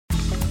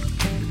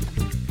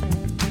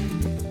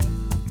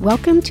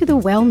Welcome to the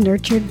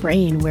Well-Nurtured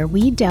Brain, where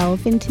we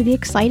delve into the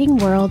exciting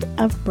world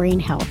of brain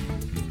health.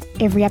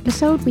 Every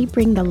episode, we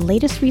bring the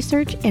latest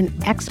research and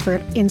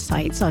expert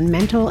insights on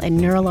mental and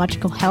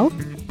neurological health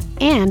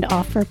and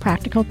offer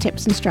practical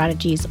tips and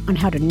strategies on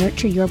how to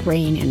nurture your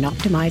brain and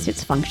optimize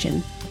its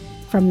function.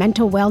 From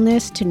mental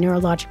wellness to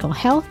neurological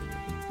health,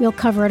 we'll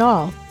cover it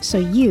all so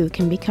you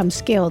can become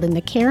skilled in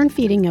the care and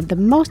feeding of the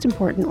most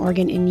important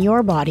organ in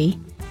your body,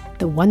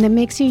 the one that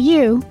makes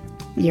you,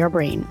 your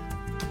brain.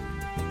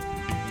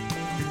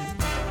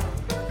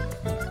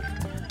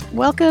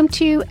 Welcome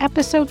to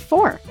episode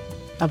 4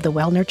 of The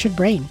Well-Nurtured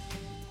Brain.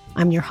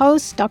 I'm your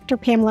host, Dr.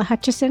 Pamela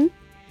Hutchison,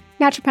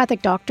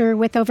 naturopathic doctor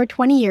with over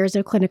 20 years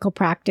of clinical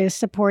practice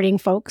supporting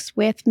folks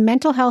with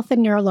mental health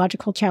and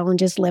neurological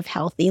challenges live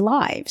healthy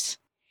lives.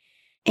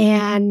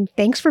 And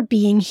thanks for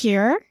being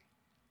here.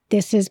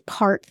 This is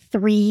part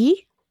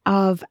 3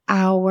 of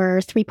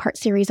our 3-part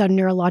series on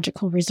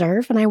neurological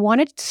reserve. And I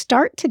wanted to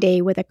start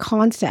today with a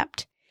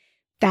concept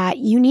that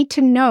you need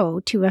to know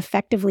to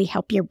effectively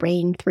help your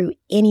brain through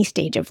any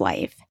stage of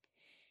life.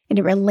 And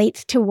it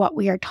relates to what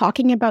we are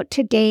talking about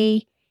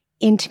today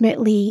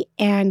intimately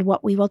and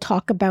what we will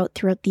talk about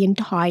throughout the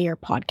entire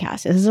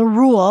podcast. This is a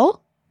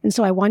rule, and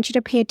so I want you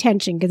to pay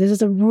attention because this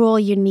is a rule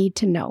you need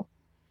to know.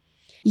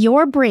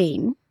 Your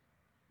brain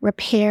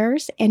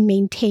repairs and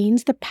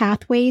maintains the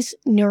pathways,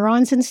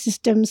 neurons, and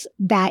systems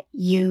that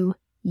you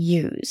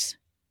use.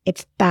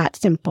 It's that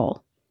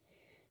simple.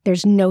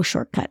 There's no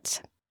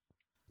shortcuts.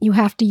 You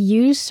have to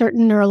use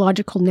certain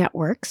neurological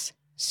networks,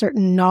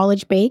 certain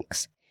knowledge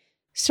banks,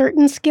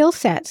 certain skill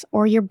sets,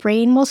 or your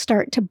brain will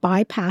start to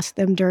bypass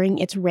them during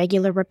its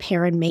regular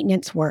repair and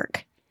maintenance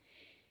work.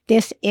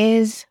 This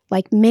is,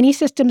 like many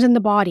systems in the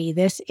body,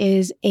 this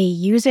is a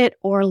use it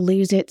or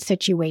lose it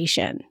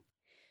situation.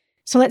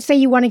 So let's say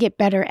you want to get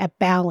better at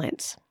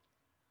balance.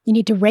 You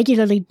need to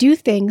regularly do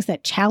things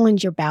that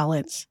challenge your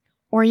balance,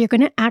 or you're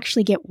going to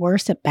actually get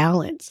worse at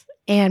balance.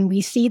 And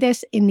we see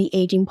this in the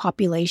aging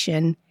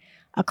population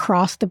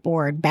across the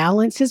board.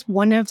 Balance is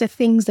one of the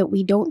things that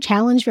we don't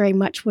challenge very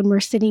much when we're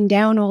sitting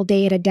down all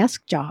day at a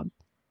desk job.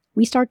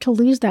 We start to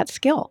lose that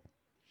skill.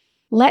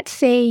 Let's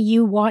say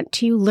you want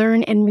to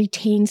learn and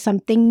retain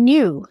something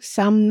new,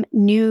 some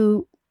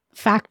new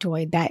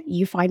factoid that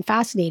you find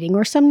fascinating,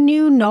 or some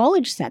new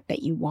knowledge set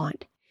that you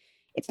want.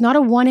 It's not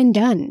a one and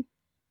done.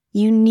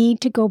 You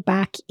need to go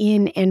back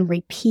in and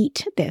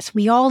repeat this.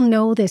 We all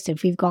know this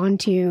if we've gone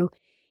to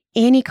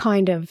any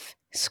kind of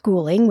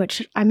schooling,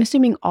 which I'm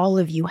assuming all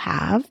of you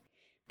have,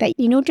 that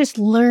you don't just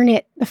learn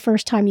it the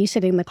first time you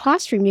sit in the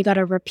classroom. You got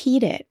to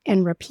repeat it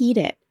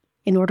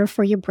in order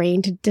for your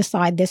brain to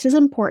decide this is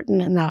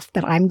important enough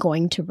that I'm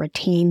going to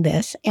retain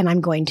this and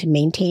I'm going to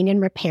maintain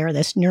and repair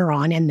this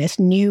neuron and this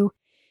new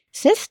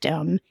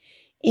system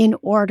in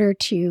order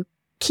to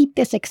keep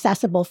this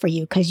accessible for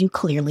you because you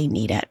clearly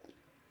need it.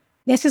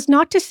 This is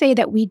not to say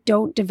that we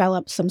don't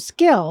develop some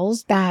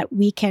skills that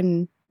we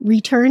can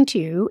return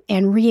to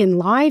and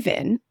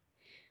re-enliven.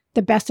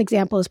 The best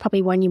example is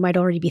probably one you might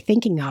already be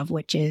thinking of,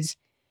 which is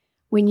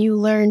when you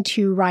learn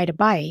to ride a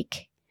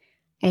bike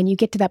and you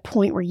get to that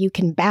point where you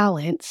can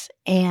balance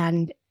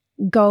and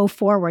go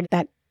forward,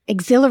 that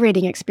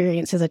exhilarating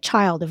experience as a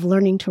child of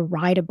learning to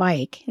ride a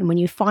bike. And when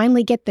you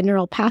finally get the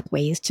neural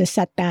pathways to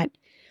set that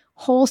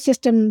whole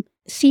system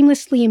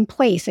seamlessly in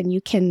place and you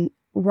can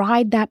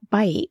ride that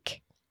bike,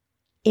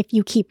 if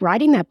you keep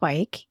riding that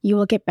bike, you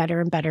will get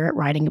better and better at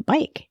riding a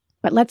bike.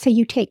 But let's say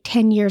you take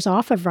 10 years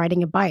off of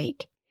riding a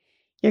bike.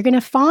 You're going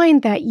to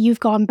find that you've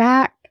gone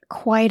back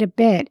quite a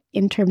bit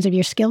in terms of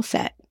your skill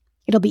set.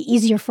 It'll be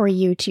easier for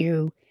you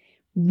to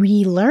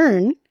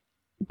relearn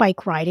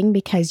bike riding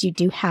because you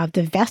do have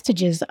the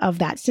vestiges of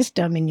that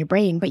system in your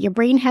brain, but your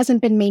brain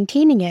hasn't been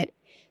maintaining it.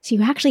 So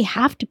you actually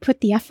have to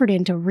put the effort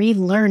in to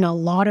relearn a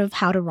lot of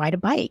how to ride a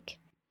bike.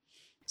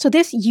 So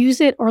this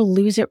use it or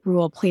lose it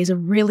rule plays a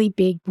really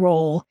big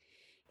role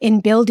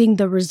in building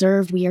the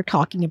reserve we are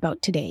talking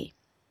about today.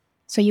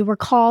 So you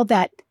recall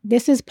that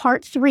this is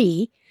part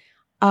 3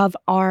 of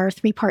our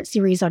 3-part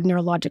series on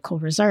neurological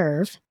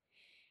reserve.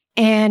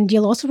 And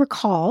you'll also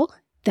recall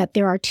that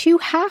there are 2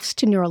 halves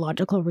to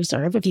neurological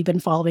reserve if you've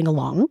been following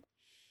along.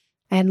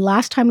 And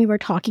last time we were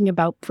talking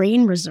about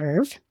brain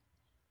reserve.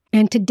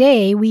 And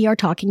today we are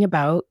talking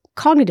about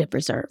cognitive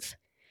reserve.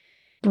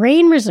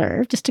 Brain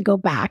reserve, just to go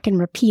back and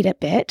repeat a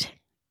bit,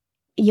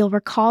 you'll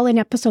recall in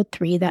episode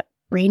 3 that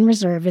brain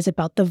reserve is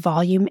about the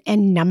volume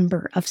and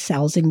number of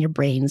cells in your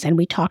brains. And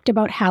we talked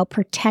about how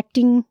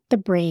protecting the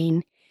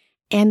brain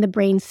and the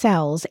brain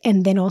cells,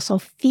 and then also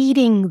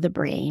feeding the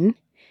brain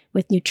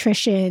with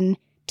nutrition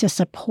to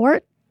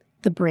support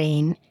the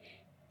brain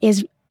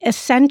is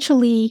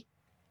essentially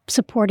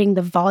supporting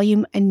the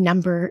volume and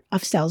number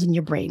of cells in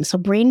your brain. So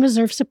brain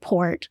reserve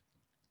support,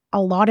 a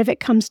lot of it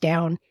comes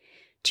down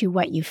to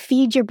what you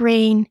feed your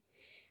brain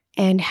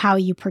and how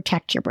you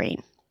protect your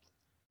brain.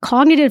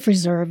 Cognitive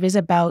reserve is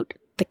about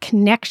the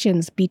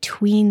connections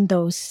between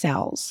those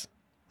cells.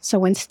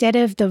 So instead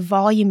of the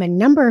volume and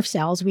number of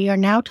cells, we are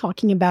now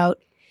talking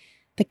about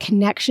the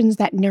connections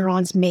that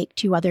neurons make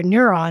to other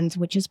neurons,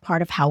 which is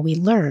part of how we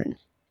learn.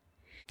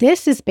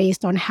 This is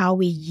based on how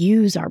we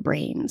use our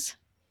brains.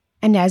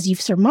 And as you've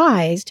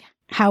surmised,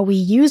 how we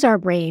use our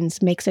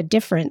brains makes a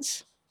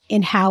difference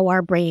in how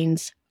our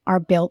brains are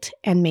built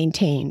and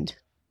maintained.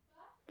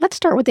 Let's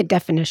start with the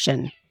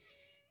definition.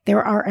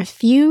 There are a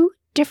few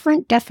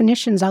different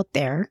definitions out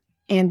there,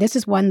 and this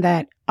is one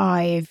that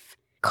I've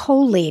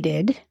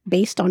collated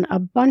based on a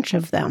bunch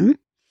of them,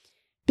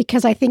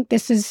 because I think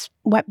this is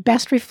what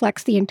best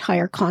reflects the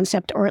entire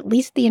concept, or at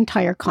least the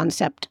entire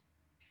concept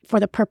for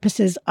the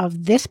purposes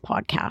of this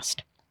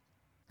podcast.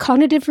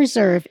 Cognitive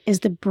reserve is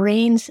the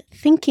brain's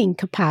thinking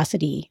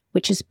capacity,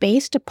 which is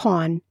based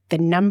upon the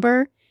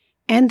number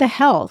and the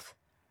health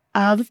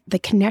of the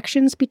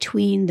connections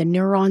between the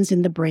neurons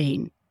in the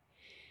brain.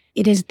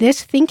 It is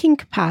this thinking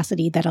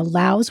capacity that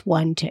allows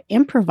one to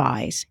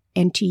improvise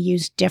and to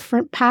use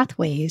different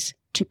pathways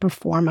to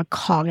perform a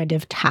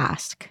cognitive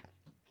task.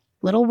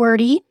 Little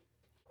wordy,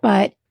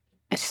 but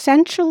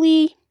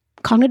essentially,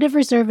 cognitive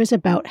reserve is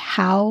about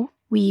how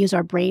we use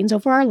our brains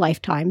over our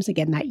lifetimes.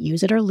 Again, that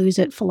use it or lose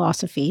it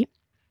philosophy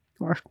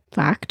or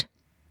fact.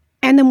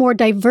 And the more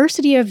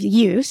diversity of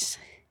use,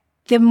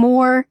 the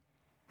more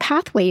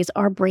pathways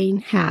our brain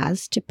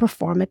has to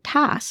perform a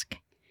task.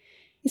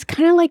 It's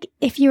kind of like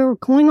if you're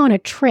going on a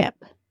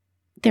trip,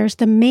 there's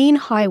the main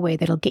highway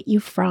that'll get you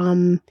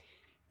from,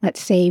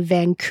 let's say,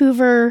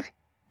 Vancouver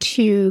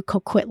to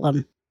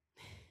Coquitlam,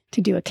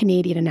 to do a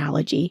Canadian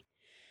analogy.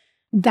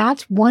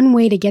 That's one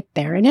way to get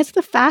there. And it's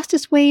the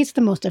fastest way, it's the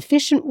most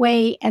efficient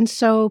way. And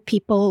so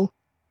people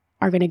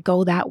are going to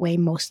go that way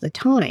most of the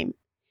time.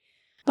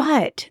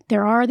 But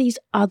there are these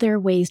other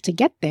ways to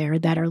get there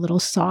that are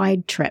little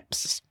side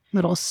trips,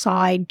 little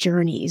side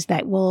journeys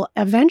that will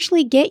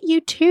eventually get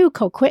you to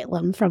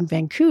Coquitlam from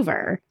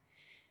Vancouver.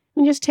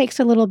 It just takes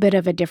a little bit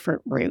of a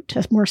different route,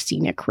 a more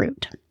scenic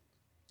route.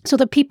 So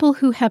the people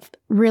who have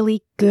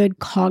really good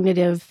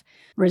cognitive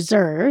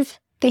reserve,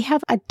 they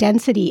have a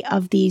density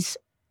of these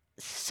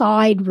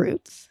side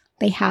routes.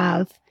 They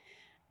have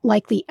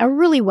likely a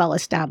really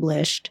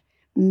well-established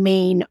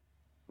main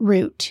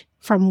route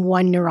from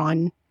one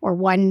neuron or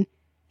one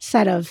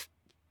set of,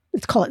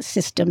 let's call it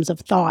systems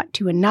of thought,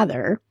 to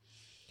another.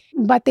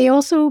 But they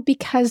also,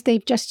 because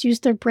they've just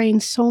used their brain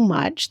so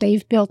much,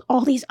 they've built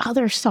all these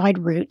other side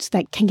routes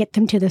that can get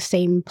them to the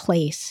same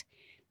place.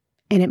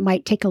 And it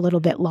might take a little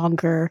bit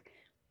longer,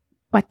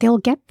 but they'll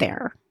get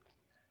there.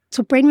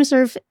 So brain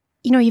reserve,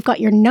 you've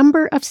got your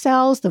number of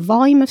cells, the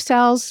volume of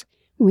cells.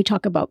 When we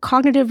talk about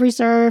cognitive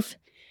reserve,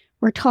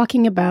 we're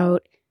talking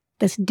about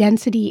this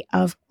density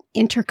of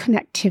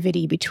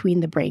interconnectivity between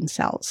the brain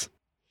cells.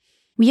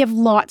 We have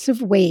lots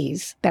of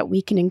ways that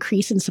we can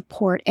increase and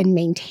support and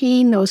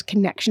maintain those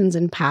connections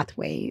and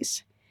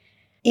pathways.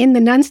 In the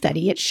NUN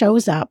study, it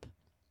shows up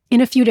in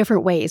a few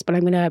different ways, but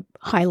I'm going to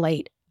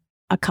highlight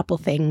a couple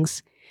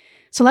things.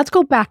 So let's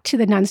go back to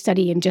the NUN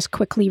study and just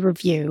quickly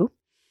review.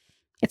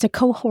 It's a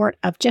cohort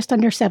of just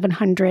under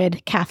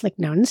 700 Catholic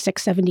nuns,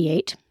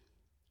 678,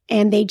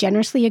 and they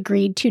generously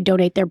agreed to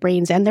donate their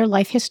brains and their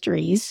life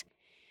histories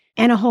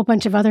and a whole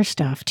bunch of other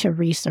stuff to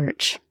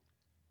research.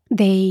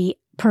 They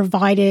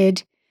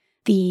provided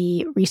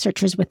the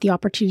researchers with the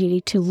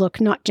opportunity to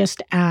look not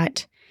just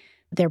at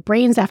their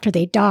brains after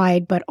they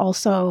died, but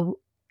also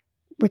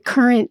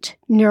recurrent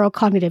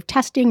neurocognitive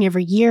testing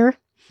every year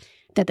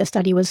that the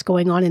study was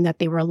going on and that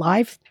they were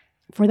alive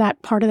for that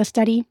part of the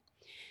study.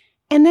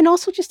 And then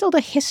also just all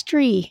the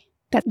history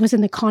that was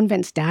in the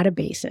convent's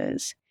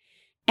databases.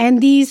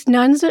 And these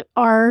nuns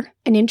are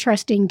an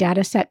interesting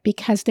data set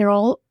because they're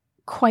all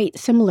quite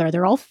similar.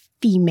 They're all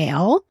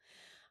female.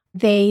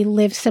 They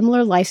live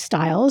similar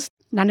lifestyles.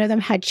 None of them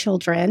had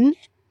children.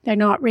 They're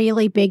not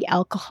really big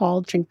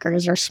alcohol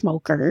drinkers or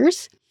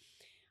smokers.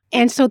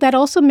 And so that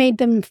also made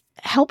them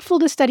helpful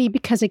to study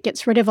because it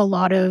gets rid of a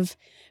lot of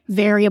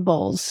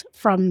variables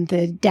from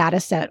the data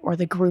set or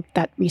the group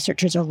that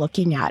researchers are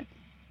looking at.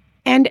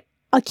 And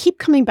I'll keep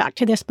coming back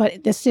to this,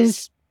 but this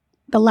is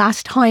the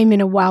last time in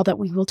a while that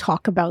we will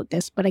talk about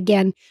this. But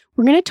again,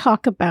 we're going to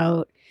talk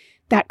about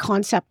that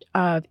concept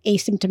of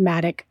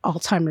asymptomatic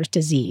Alzheimer's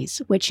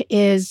disease, which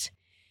is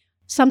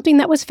something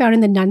that was found in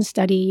the NUN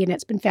study, and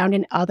it's been found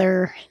in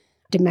other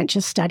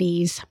dementia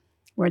studies,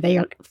 where they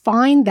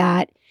find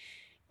that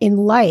in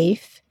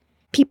life,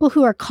 people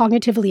who are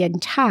cognitively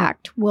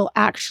intact will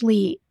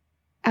actually,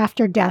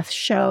 after death,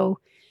 show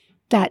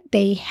that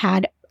they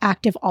had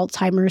active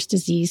Alzheimer's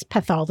disease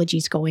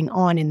pathologies going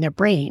on in their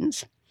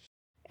brains.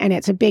 And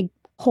it's a big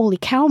holy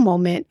cow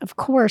moment, of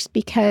course,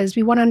 because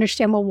we want to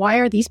understand, well, why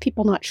are these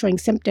people not showing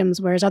symptoms,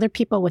 whereas other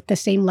people with the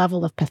same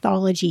level of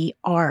pathology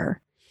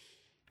are?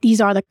 These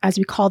are, as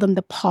we call them,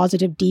 the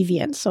positive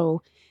deviants.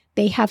 So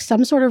they have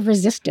some sort of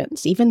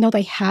resistance. Even though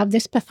they have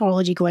this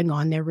pathology going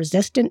on, they're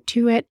resistant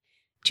to it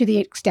to the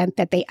extent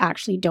that they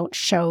actually don't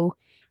show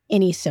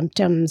any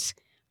symptoms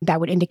that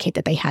would indicate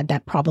that they had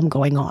that problem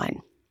going on.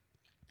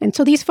 And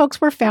so these folks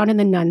were found in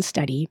the NUN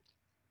study.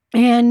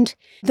 And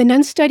the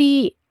NUN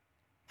study,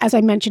 as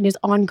I mentioned, is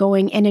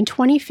ongoing. And in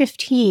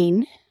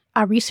 2015,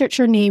 a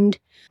researcher named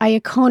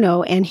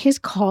Iacono and his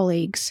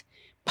colleagues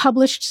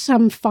published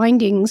some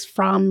findings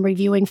from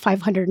reviewing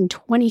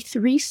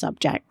 523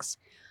 subjects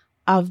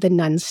of the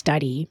NUNS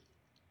study.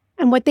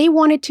 And what they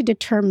wanted to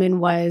determine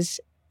was,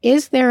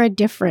 is there a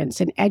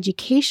difference in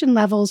education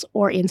levels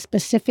or in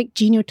specific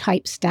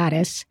genotype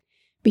status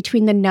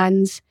between the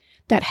nuns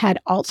that had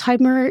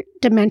Alzheimer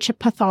dementia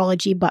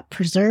pathology but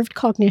preserved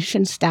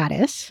cognition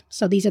status?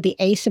 So these are the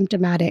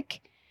asymptomatic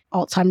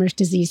Alzheimer's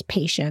disease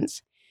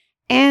patients,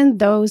 and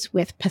those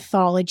with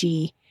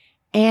pathology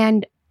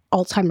and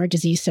Alzheimer's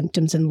disease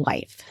symptoms in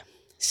life.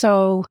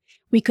 So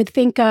we could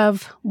think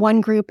of one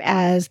group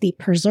as the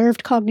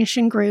preserved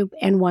cognition group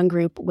and one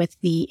group with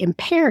the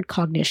impaired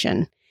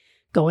cognition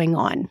going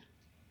on.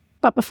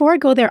 But before I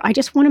go there, I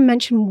just want to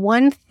mention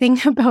one thing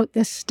about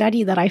this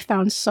study that I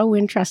found so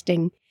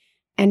interesting,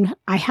 and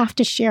I have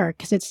to share it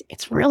because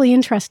it's really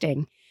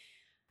interesting.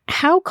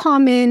 How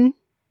common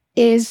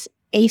is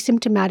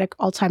asymptomatic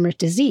Alzheimer's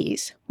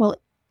disease? Well,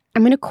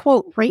 I'm going to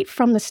quote right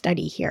from the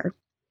study here.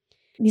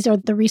 These are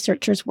the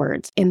researchers'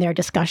 words in their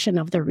discussion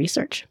of the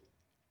research.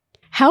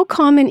 How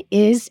common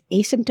is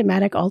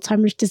asymptomatic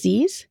Alzheimer's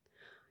disease?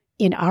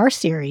 In our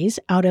series,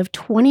 out of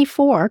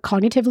 24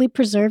 cognitively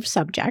preserved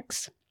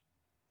subjects,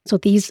 so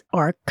these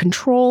are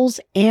controls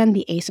and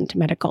the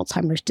asymptomatic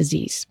Alzheimer's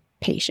disease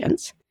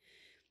patients.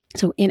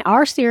 So in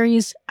our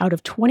series, out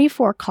of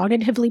 24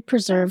 cognitively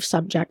preserved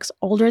subjects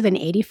older than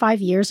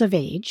 85 years of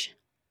age,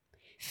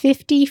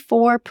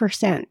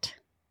 54%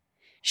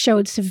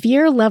 showed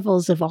severe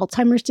levels of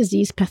Alzheimer's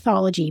disease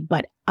pathology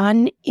but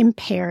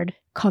unimpaired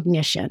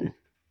cognition.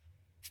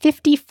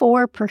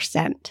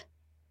 54%.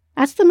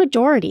 That's the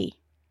majority.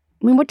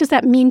 I mean, what does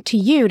that mean to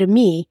you, to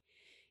me?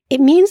 It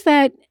means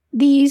that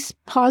these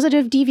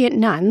positive deviant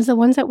nuns, the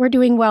ones that were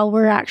doing well,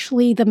 were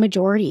actually the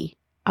majority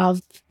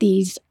of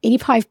these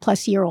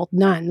 85-plus-year-old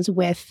nuns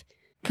with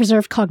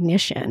preserved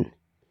cognition.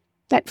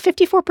 That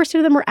 54%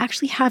 of them were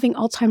actually having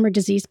Alzheimer's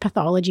disease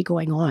pathology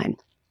going on.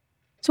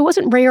 So it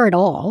wasn't rare at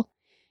all.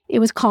 It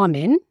was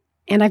common.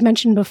 And I've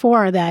mentioned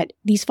before that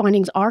these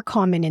findings are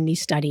common in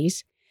these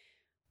studies.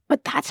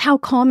 But that's how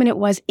common it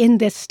was in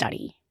this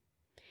study.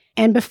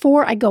 And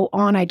before I go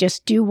on, I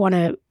just do want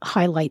to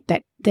highlight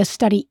that this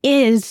study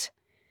is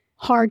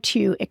hard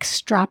to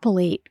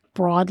extrapolate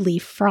broadly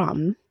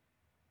from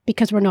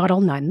because we're not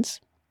all nuns.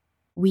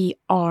 We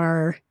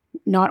are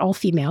not all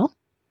female.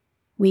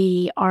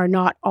 We are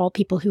not all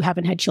people who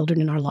haven't had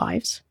children in our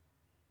lives.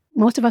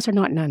 Most of us are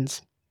not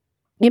nuns.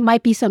 It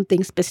might be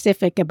something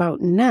specific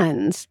about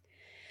nuns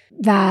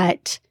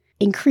that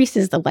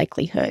increases the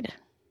likelihood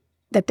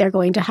that they're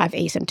going to have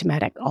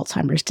asymptomatic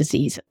Alzheimer's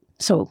disease,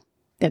 so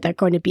that they're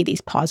going to be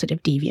these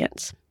positive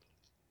deviants.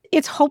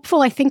 It's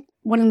hopeful. I think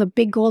one of the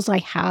big goals I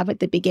have at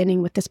the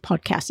beginning with this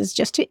podcast is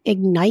just to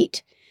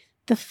ignite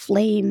the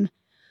flame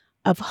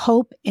of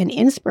hope and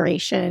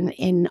inspiration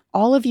in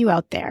all of you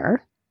out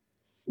there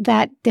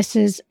that this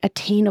is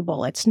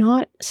attainable. It's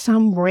not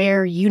some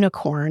rare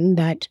unicorn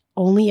that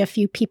only a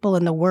few people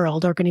in the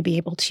world are going to be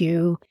able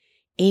to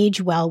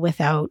age well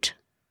without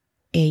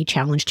a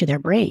challenge to their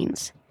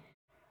brains.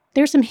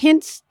 There's some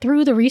hints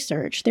through the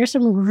research. There's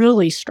some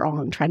really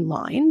strong trend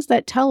lines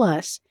that tell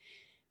us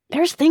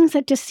there's things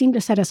that just seem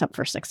to set us up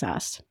for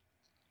success.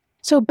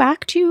 So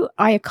back to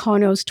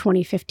Iacono's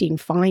 2015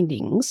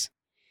 findings.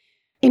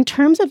 In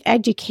terms of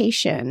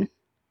education,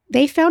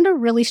 they found a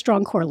really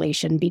strong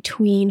correlation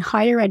between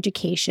higher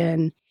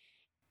education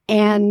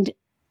and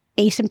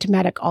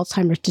asymptomatic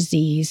Alzheimer's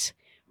disease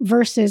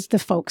versus the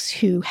folks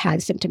who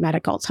had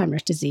symptomatic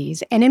Alzheimer's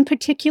disease. And in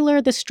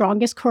particular, the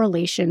strongest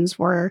correlations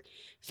were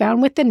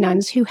found with the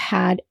nuns who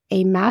had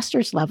a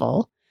master's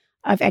level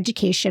of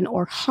education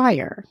or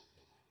higher.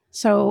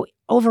 So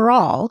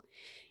overall,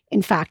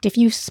 in fact, if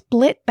you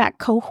split that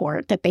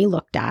cohort that they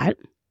looked at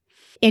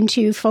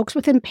into folks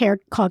with impaired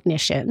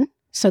cognition,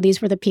 so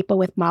these were the people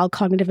with mild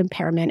cognitive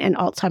impairment and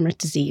Alzheimer's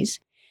disease,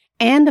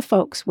 and the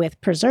folks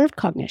with preserved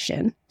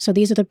cognition, so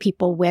these are the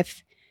people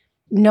with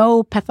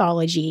no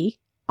pathology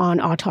on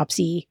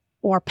autopsy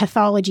or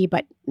pathology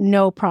but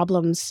no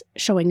problems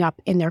showing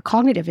up in their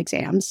cognitive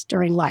exams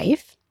during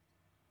life,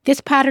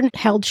 this pattern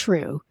held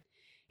true.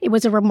 It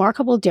was a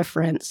remarkable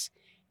difference,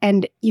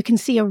 and you can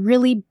see a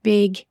really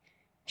big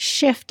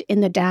shift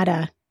in the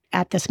data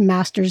at this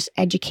master's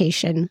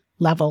education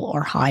level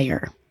or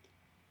higher.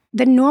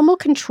 The normal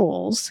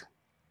controls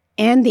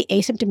and the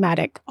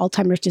asymptomatic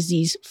Alzheimer's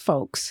disease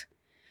folks,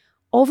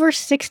 over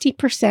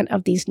 60%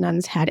 of these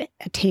nuns had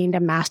attained a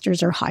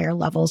master's or higher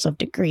levels of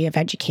degree of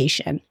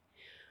education,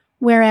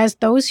 whereas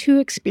those who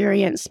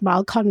experienced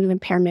mild cognitive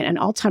impairment and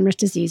Alzheimer's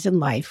disease in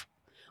life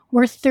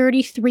were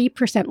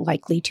 33%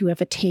 likely to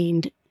have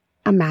attained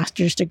a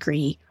master's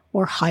degree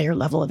or higher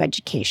level of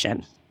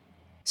education.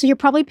 So you're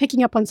probably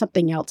picking up on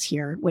something else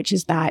here, which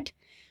is that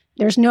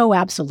there's no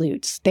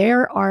absolutes.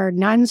 There are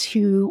nuns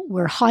who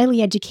were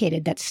highly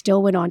educated that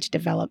still went on to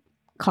develop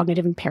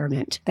cognitive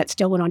impairment, that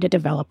still went on to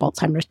develop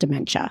Alzheimer's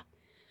dementia.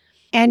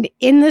 And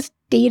in this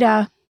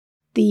data,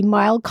 the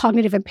mild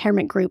cognitive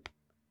impairment group,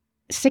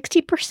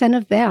 60%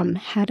 of them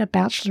had a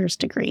bachelor's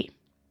degree.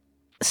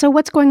 So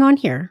what's going on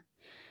here?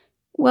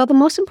 Well, the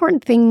most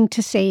important thing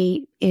to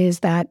say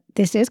is that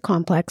this is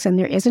complex and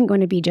there isn't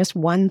going to be just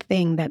one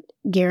thing that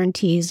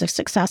guarantees a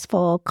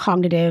successful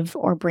cognitive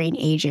or brain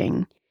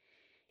aging.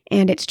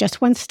 And it's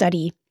just one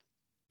study.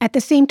 At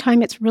the same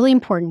time, it's really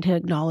important to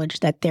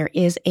acknowledge that there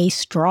is a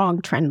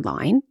strong trend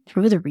line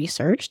through the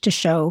research to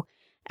show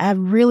a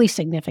really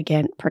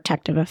significant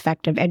protective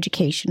effect of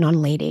education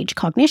on late-age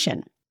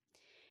cognition.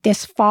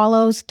 This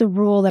follows the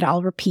rule that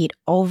I'll repeat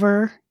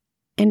over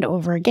and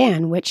over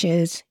again, which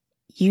is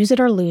use it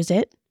or lose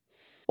it.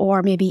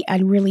 Or maybe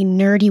a really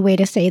nerdy way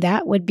to say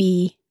that would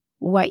be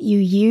what you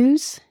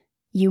use,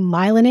 you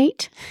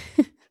myelinate.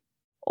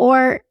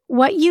 Or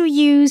what you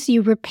use,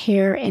 you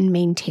repair and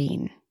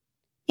maintain.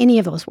 Any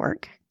of those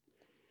work.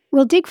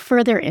 We'll dig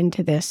further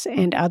into this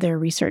and other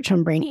research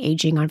on brain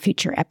aging on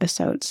future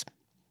episodes.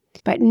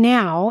 But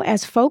now,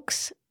 as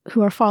folks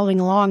who are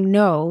following along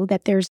know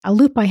that there's a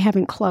loop I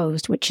haven't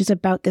closed, which is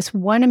about this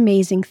one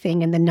amazing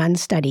thing in the Nun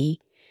study,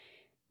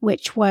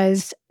 which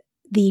was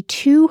the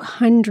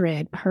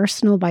 200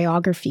 personal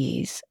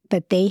biographies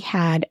that they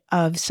had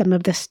of some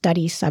of the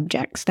study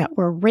subjects that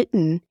were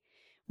written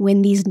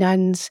when these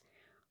nuns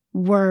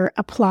were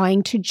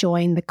applying to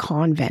join the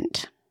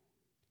convent.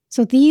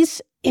 So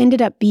these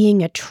ended up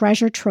being a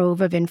treasure trove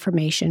of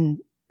information,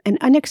 an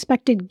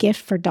unexpected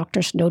gift for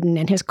Dr. Snowden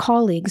and his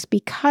colleagues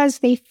because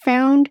they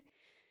found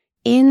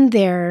in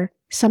there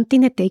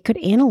something that they could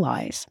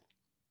analyze.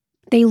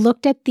 They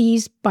looked at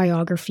these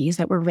biographies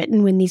that were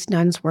written when these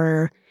nuns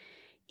were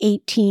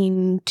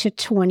 18 to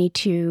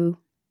 22.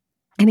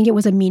 I think it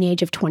was a mean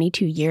age of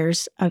 22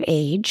 years of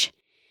age.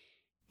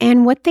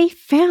 And what they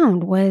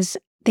found was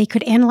they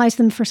could analyze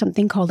them for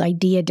something called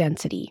idea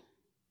density.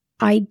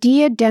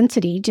 Idea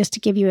density, just to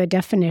give you a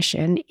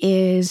definition,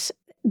 is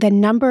the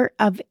number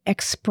of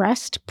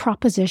expressed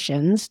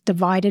propositions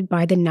divided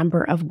by the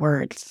number of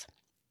words.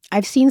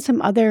 I've seen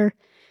some other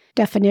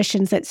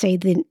definitions that say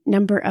the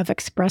number of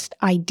expressed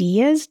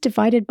ideas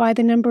divided by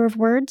the number of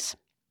words.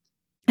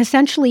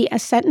 Essentially, a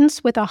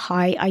sentence with a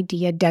high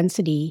idea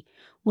density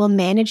will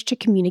manage to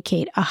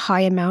communicate a high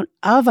amount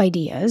of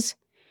ideas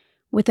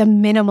with a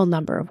minimal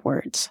number of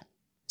words.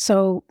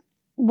 So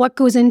what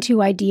goes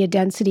into idea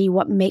density?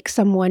 What makes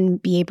someone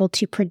be able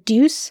to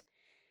produce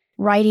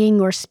writing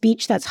or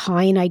speech that's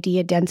high in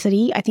idea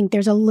density? I think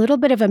there's a little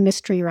bit of a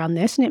mystery around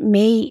this, and it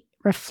may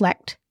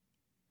reflect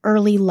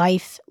early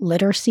life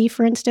literacy,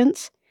 for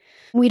instance.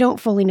 We don't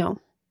fully know.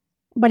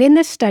 But in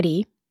this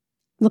study,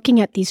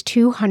 looking at these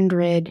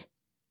 200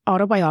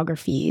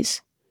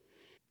 autobiographies,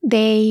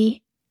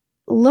 they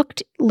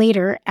looked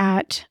later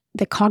at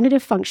the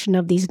cognitive function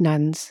of these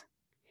nuns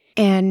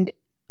and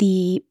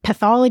the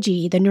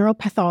pathology, the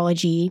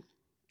neuropathology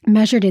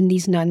measured in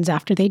these nuns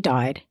after they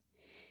died.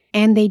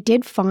 And they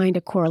did find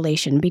a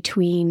correlation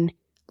between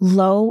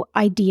low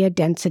idea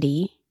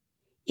density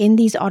in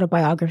these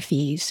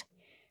autobiographies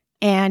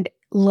and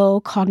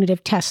low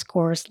cognitive test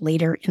scores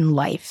later in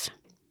life.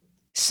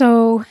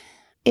 So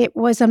it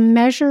was a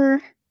measure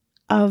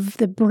of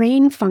the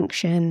brain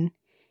function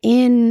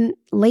in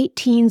late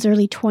teens,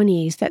 early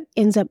 20s that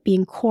ends up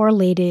being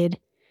correlated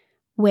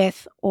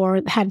with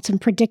or had some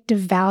predictive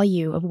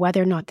value of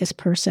whether or not this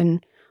person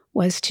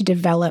was to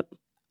develop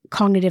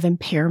cognitive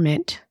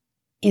impairment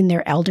in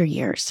their elder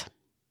years.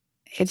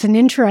 It's an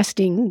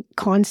interesting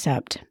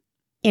concept.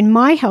 In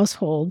my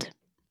household,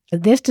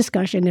 this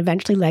discussion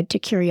eventually led to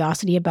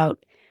curiosity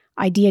about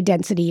idea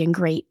density in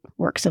great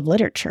works of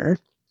literature.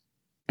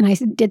 And I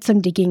did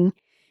some digging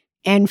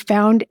and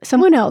found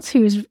someone else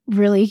who's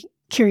really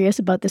curious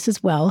about this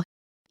as well.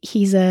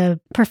 He's a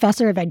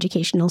professor of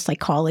educational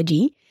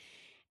psychology,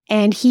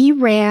 and he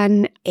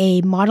ran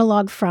a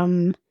monologue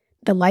from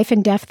The Life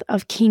and Death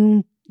of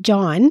King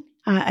John,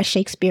 a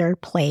Shakespeare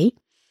play,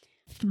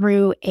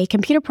 through a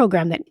computer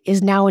program that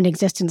is now in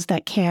existence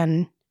that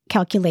can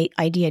calculate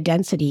idea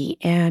density.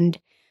 And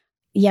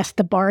yes,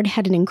 the Bard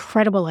had an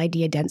incredible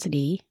idea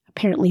density.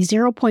 Apparently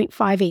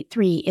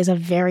 0.583 is a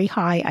very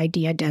high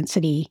idea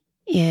density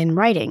in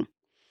writing.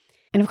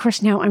 And of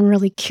course, now I'm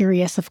really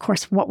curious, of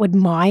course, what would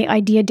my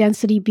idea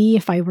density be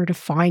if I were to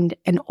find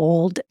an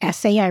old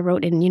essay I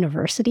wrote in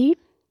university?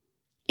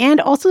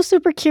 And also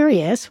super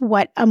curious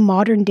what a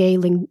modern day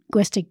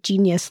linguistic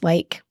genius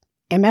like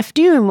MF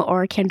Doom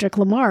or Kendrick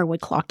Lamar would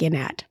clock in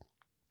at.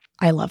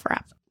 I love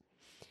rap.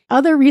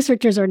 Other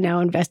researchers are now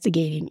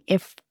investigating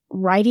if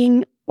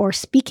writing or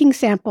speaking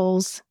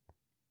samples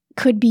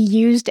could be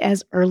used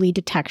as early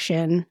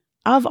detection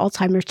of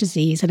Alzheimer's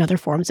disease and other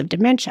forms of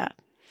dementia,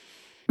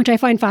 which I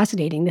find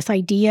fascinating. This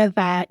idea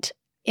that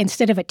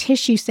instead of a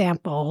tissue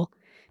sample,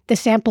 the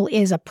sample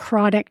is a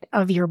product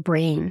of your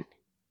brain,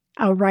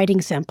 a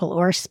writing sample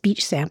or a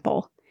speech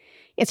sample.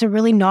 It's a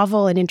really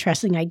novel and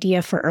interesting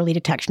idea for early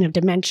detection of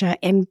dementia,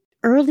 and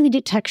early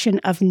detection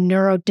of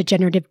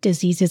neurodegenerative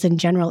diseases in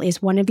general is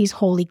one of these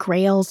holy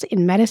grails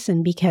in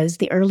medicine, because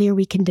the earlier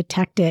we can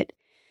detect it,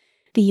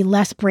 the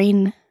less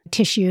brain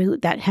tissue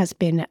that has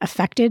been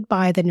affected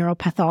by the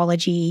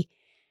neuropathology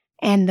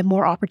and the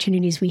more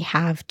opportunities we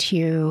have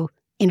to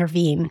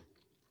intervene.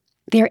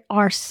 There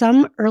are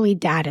some early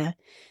data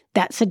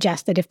that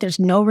suggests that if there's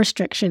no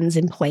restrictions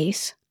in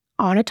place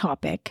on a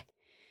topic,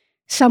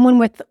 someone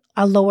with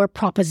a lower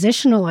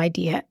propositional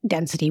idea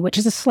density, which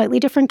is a slightly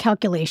different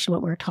calculation,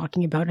 what we're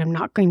talking about. I'm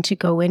not going to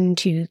go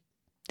into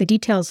the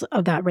details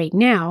of that right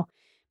now,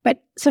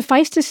 but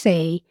suffice to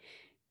say,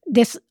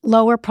 this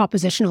lower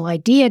propositional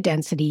idea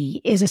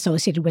density is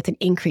associated with an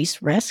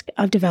increased risk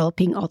of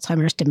developing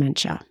Alzheimer's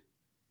dementia.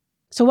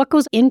 So what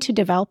goes into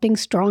developing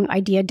strong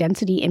idea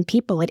density in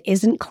people? It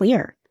isn't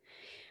clear.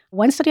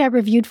 One study I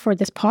reviewed for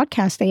this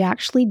podcast, they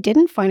actually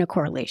didn't find a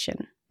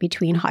correlation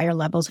between higher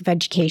levels of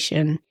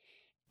education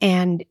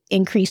and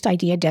increased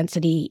idea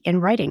density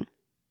in writing.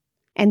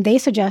 And they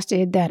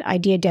suggested that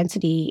idea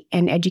density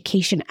and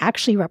education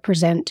actually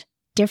represent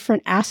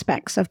different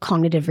aspects of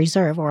cognitive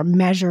reserve or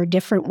measure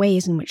different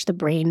ways in which the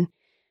brain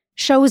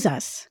shows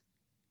us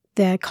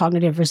the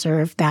cognitive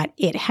reserve that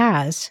it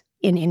has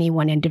in any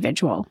one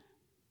individual.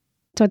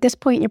 So at this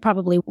point, you're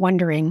probably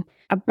wondering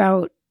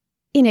about,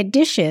 in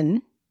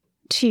addition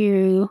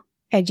to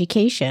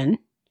education,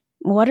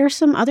 what are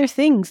some other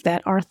things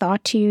that are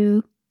thought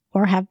to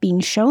or have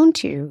been shown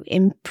to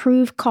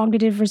improve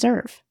cognitive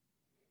reserve?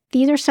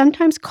 These are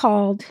sometimes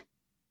called,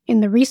 in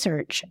the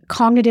research,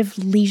 cognitive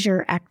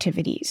leisure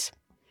activities.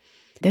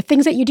 The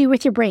things that you do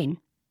with your brain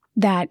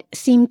that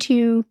seem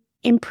to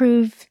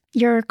improve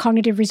your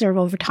cognitive reserve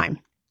over time.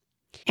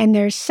 And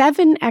there's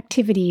 7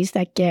 activities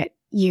that get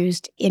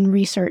used in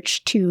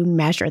research to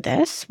measure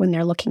this when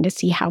they're looking to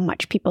see how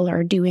much people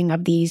are doing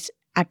of these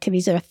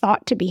activities that are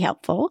thought to be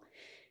helpful.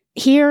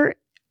 Here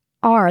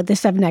are the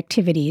 7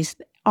 activities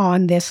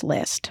on this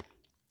list.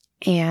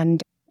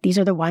 And these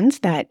are the ones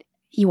that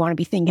you want to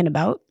be thinking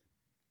about.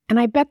 And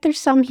I bet there's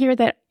some here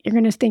that you're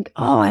going to think,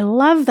 oh, I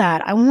love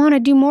that. I want to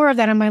do more of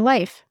that in my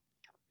life.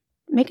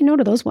 Make a note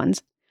of those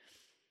ones.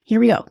 Here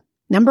we go.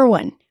 Number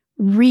 1,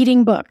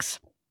 reading books.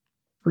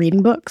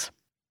 Reading books.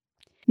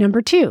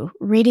 Number 2,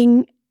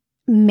 reading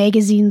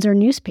magazines or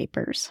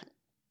newspapers.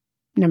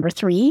 Number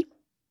 3,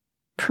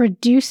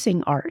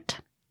 producing art.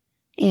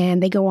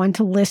 And they go on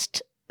to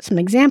list some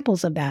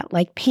examples of that,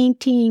 like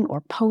painting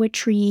or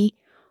poetry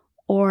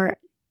or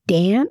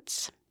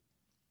dance.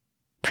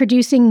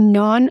 Producing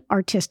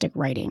non-artistic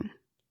writing,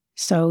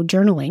 so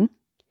journaling,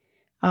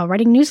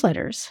 writing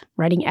newsletters,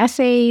 writing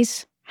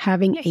essays,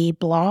 having a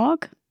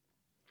blog.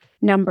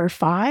 Number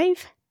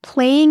 5,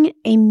 playing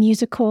a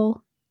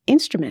musical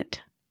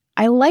instrument.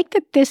 I like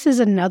that this is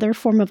another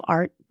form of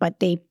art,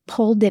 but they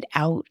pulled it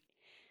out.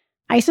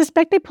 I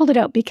suspect they pulled it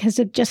out because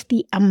of just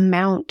the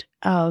amount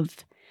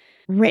of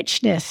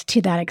richness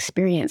to that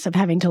experience of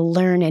having to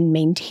learn and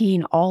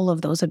maintain all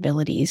of those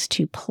abilities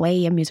to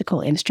play a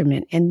musical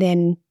instrument and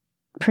then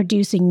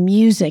producing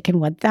music and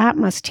what that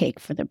must take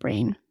for the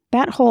brain.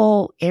 That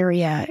whole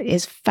area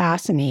is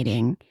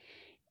fascinating.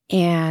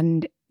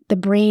 And the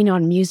brain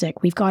on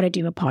music, we've got to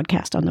do a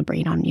podcast on the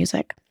brain on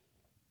music.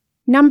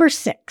 Number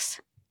 6,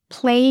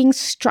 playing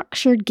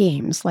structured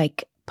games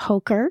like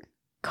poker,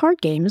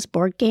 card games,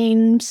 board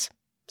games,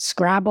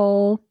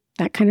 Scrabble,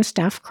 that kind of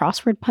stuff,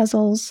 crossword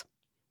puzzles,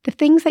 the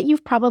things that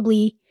you've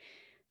probably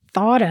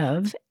thought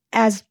of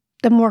as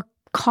the more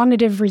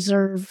cognitive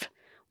reserve,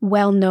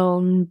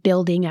 well-known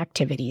building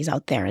activities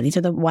out there. These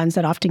are the ones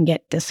that often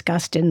get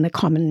discussed in the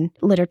common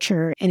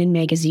literature and in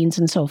magazines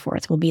and so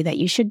forth, will be that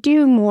you should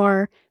do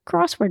more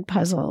crossword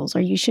puzzles or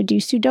you should do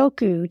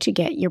Sudoku to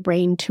get your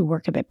brain to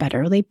work a bit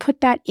better. They put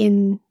that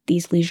in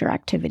these leisure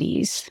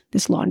activities,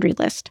 this laundry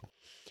list.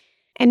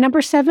 And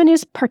number 7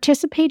 is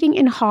participating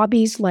in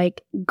hobbies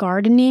like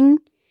gardening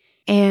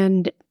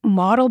and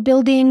model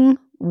building,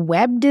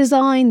 web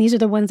design. These are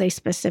the ones I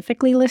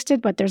specifically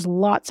listed, but there's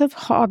lots of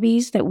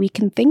hobbies that we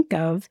can think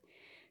of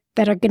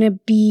that are going to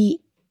be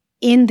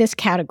in this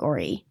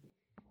category.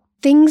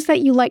 Things that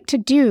you like to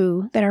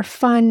do that are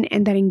fun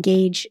and that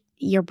engage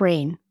your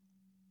brain.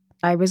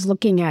 I was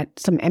looking at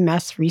some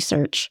MS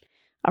research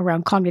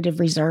around cognitive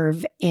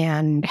reserve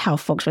and how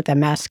folks with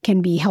MS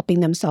can be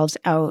helping themselves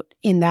out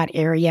in that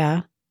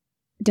area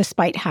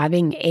despite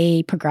having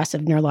a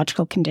progressive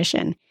neurological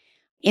condition.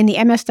 In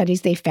the MS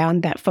studies, they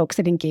found that folks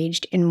that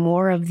engaged in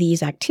more of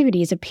these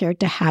activities appeared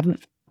to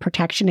have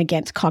protection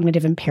against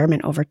cognitive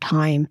impairment over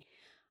time.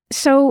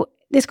 So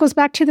this goes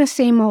back to the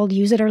same old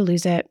use it or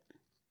lose it.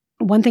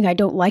 One thing I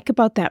don't like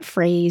about that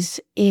phrase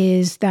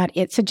is that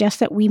it suggests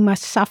that we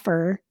must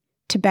suffer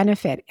to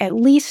benefit. At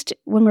least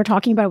when we're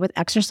talking about it with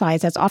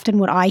exercise, that's often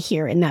what I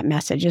hear in that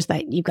message is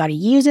that you've got to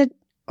use it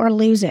or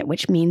lose it,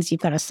 which means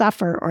you've got to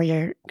suffer or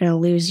you're going to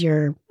lose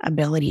your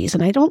abilities.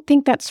 And I don't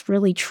think that's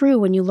really true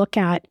when you look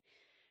at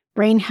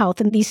brain health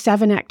and these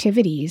 7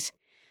 activities.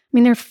 I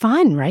mean, they're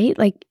fun, right?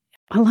 Like,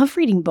 I love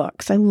reading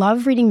books. I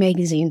love reading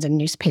magazines and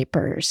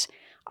newspapers.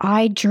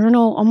 I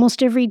journal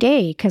almost every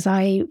day because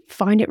I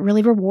find it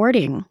really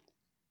rewarding.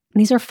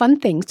 These are fun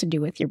things to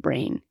do with your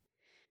brain.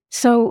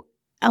 So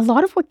a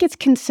lot of what gets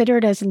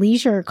considered as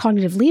leisure,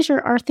 cognitive leisure,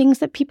 are things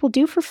that people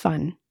do for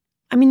fun.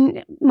 I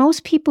mean,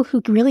 most people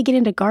who really get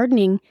into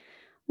gardening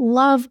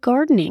love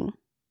gardening.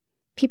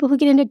 People who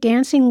get into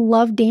dancing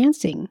love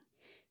dancing.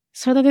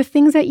 So they're the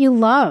things that you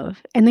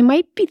love. And they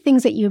might be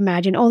things that you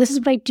imagine, oh, this is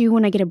what I do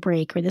when I get a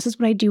break, or this is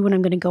what I do when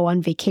I'm going to go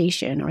on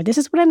vacation, or this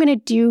is what I'm going to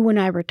do when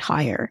I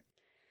retire.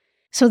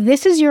 So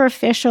this is your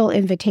official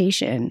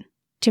invitation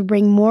to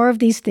bring more of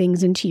these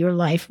things into your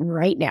life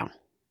right now.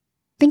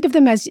 Think of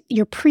them as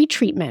your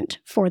pre-treatment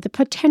for the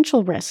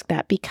potential risk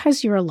that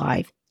because you're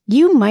alive,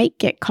 you might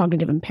get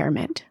cognitive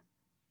impairment.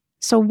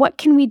 So what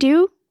can we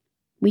do?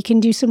 We can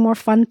do some more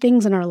fun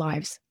things in our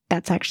lives.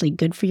 That's actually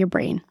good for your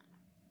brain.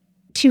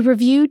 To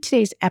review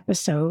today's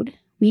episode,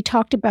 we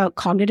talked about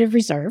cognitive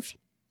reserve.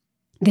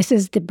 This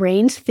is the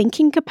brain's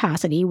thinking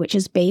capacity, which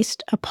is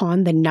based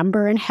upon the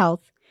number and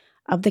health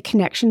of the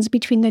connections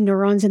between the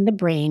neurons in the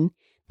brain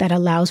that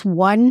allows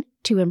one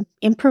to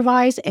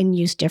improvise and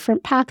use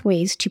different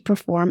pathways to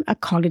perform a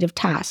cognitive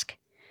task.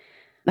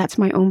 That's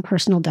my own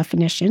personal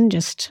definition.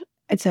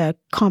 It's a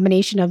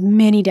combination of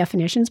many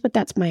definitions, but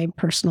that's my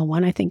personal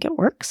one. I think it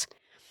works.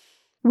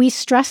 We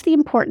stress the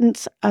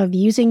importance of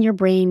using your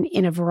brain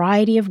in a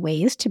variety of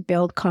ways to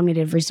build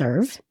cognitive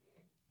reserve.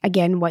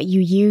 Again, what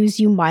you use,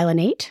 you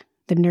myelinate,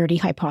 the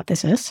nerdy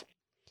hypothesis.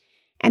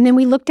 And then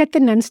we looked at the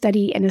Nunn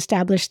study and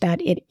established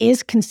that it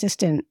is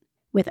consistent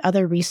with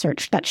other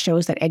research that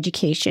shows that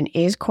education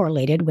is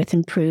correlated with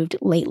improved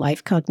late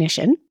life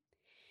cognition.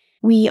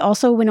 We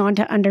also went on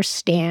to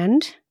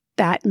understand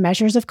that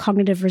measures of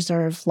cognitive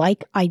reserve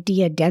like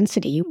idea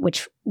density,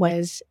 which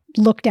was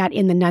looked at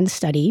in the Nunn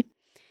study,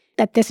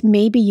 that this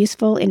may be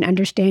useful in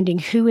understanding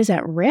who is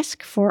at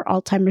risk for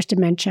Alzheimer's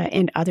dementia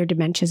and other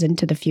dementias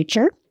into the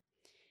future.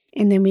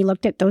 And then we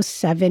looked at those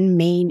 7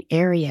 main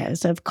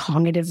areas of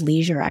cognitive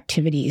leisure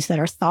activities that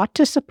are thought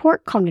to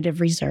support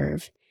cognitive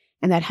reserve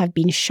and that have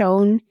been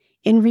shown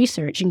in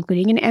research,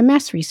 including in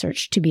MS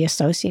research, to be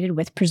associated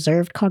with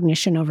preserved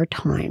cognition over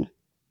time.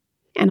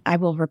 And I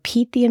will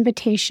repeat the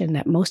invitation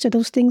that most of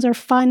those things are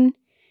fun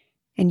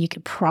and you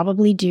could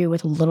probably do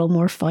with a little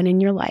more fun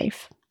in your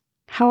life.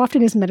 How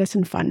often is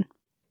medicine fun?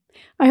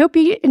 I hope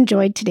you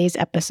enjoyed today's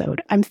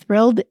episode. I'm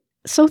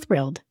so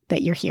thrilled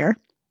that you're here.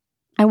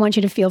 I want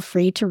you to feel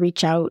free to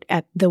reach out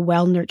at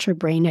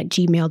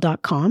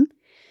thewellnurturedbrain@gmail.com.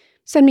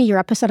 Send me your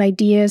episode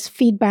ideas,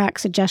 feedback,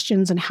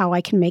 suggestions, and how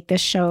I can make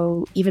this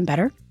show even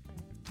better.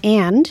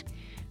 And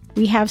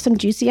we have some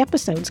juicy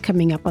episodes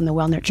coming up on The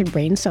Well Nurtured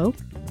Brain, so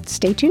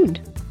stay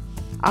tuned.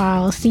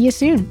 I'll see you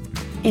soon.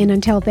 And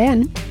until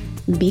then,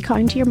 be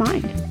kind to your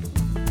mind.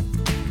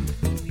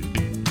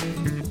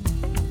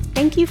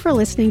 Thank you for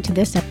listening to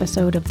this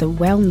episode of The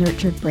Well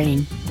Nurtured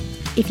Brain.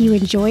 If you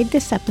enjoyed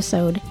this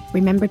episode,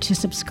 remember to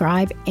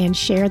subscribe and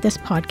share this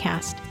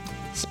podcast.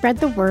 Spread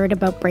the word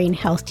about brain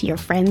health to your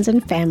friends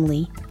and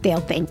family. They'll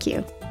thank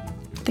you.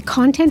 The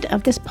content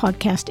of this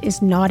podcast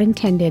is not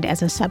intended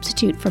as a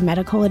substitute for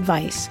medical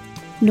advice,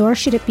 nor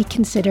should it be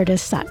considered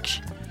as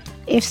such.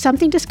 If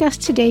something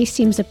discussed today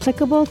seems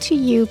applicable to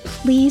you,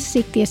 please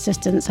seek the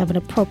assistance of an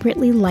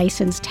appropriately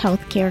licensed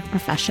healthcare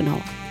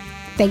professional.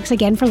 Thanks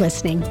again for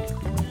listening.